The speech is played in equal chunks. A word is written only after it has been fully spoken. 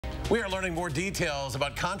We are learning more details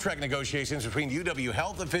about contract negotiations between UW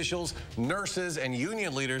health officials, nurses, and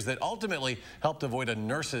union leaders that ultimately helped avoid a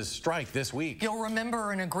nurses' strike this week. You'll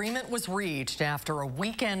remember an agreement was reached after a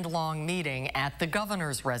weekend-long meeting at the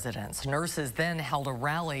governor's residence. Nurses then held a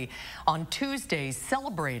rally on Tuesday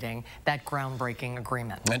celebrating that groundbreaking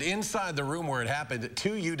agreement. And inside the room where it happened,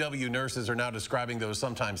 two UW nurses are now describing those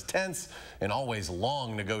sometimes tense and always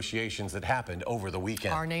long negotiations that happened over the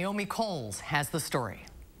weekend. Our Naomi Coles has the story.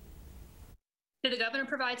 Did the governor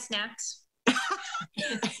provide snacks?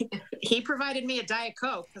 He provided me a Diet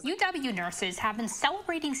Coke. UW nurses have been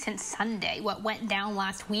celebrating since Sunday what went down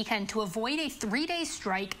last weekend to avoid a 3-day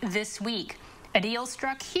strike this week. A deal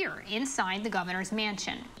struck here inside the governor's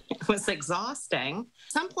mansion. It was exhausting.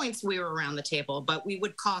 Some points we were around the table, but we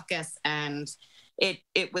would caucus, and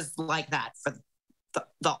it was like that for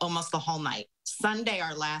almost the whole night. Sunday,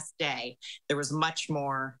 our last day, there was much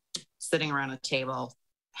more sitting around a table,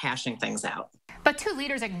 hashing things out. But two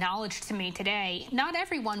leaders acknowledged to me today not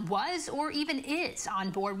everyone was or even is on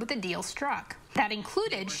board with the deal struck. That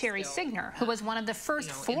included Sherry Signer, who was one of the first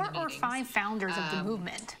 4 or 5 founders of the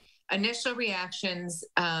movement. Initial reactions,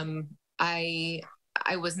 I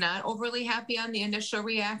was not overly happy on the initial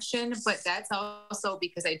reaction, but that's also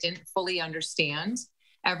because I didn't fully understand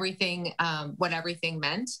everything, what everything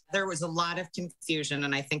meant. There was a lot of confusion,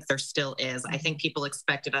 and I think there still is. I think people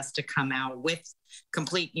expected us to come out with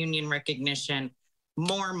complete union recognition,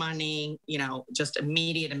 more money, just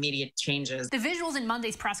immediate changes. The visuals in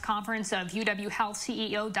Monday's press conference of UW Health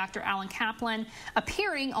CEO Dr. Alan Kaplan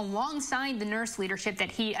appearing alongside the nurse leadership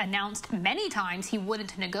that he announced many times he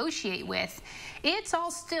wouldn't negotiate with, it's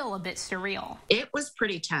all still a bit surreal. It was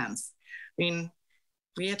pretty tense. I mean,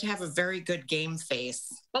 we had to have a very good game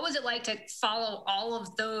face. What was it like to follow all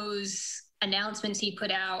of those announcements he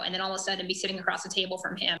put out and then all of a sudden be sitting across the table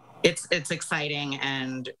from him? It's exciting,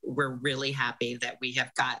 and we're really happy that we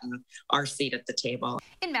have gotten our seat at the table.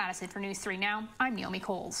 In Madison for News 3 Now, I'm Naomi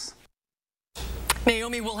Coles.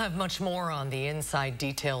 Naomi will have much more on the inside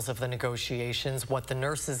details of the negotiations, what the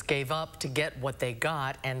nurses gave up to get what they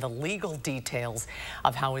got, and the legal details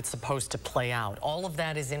of how it's supposed to play out. All of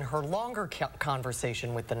that is in her longer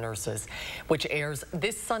conversation with the nurses, which airs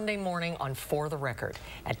this Sunday morning on For the Record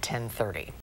at 10:30.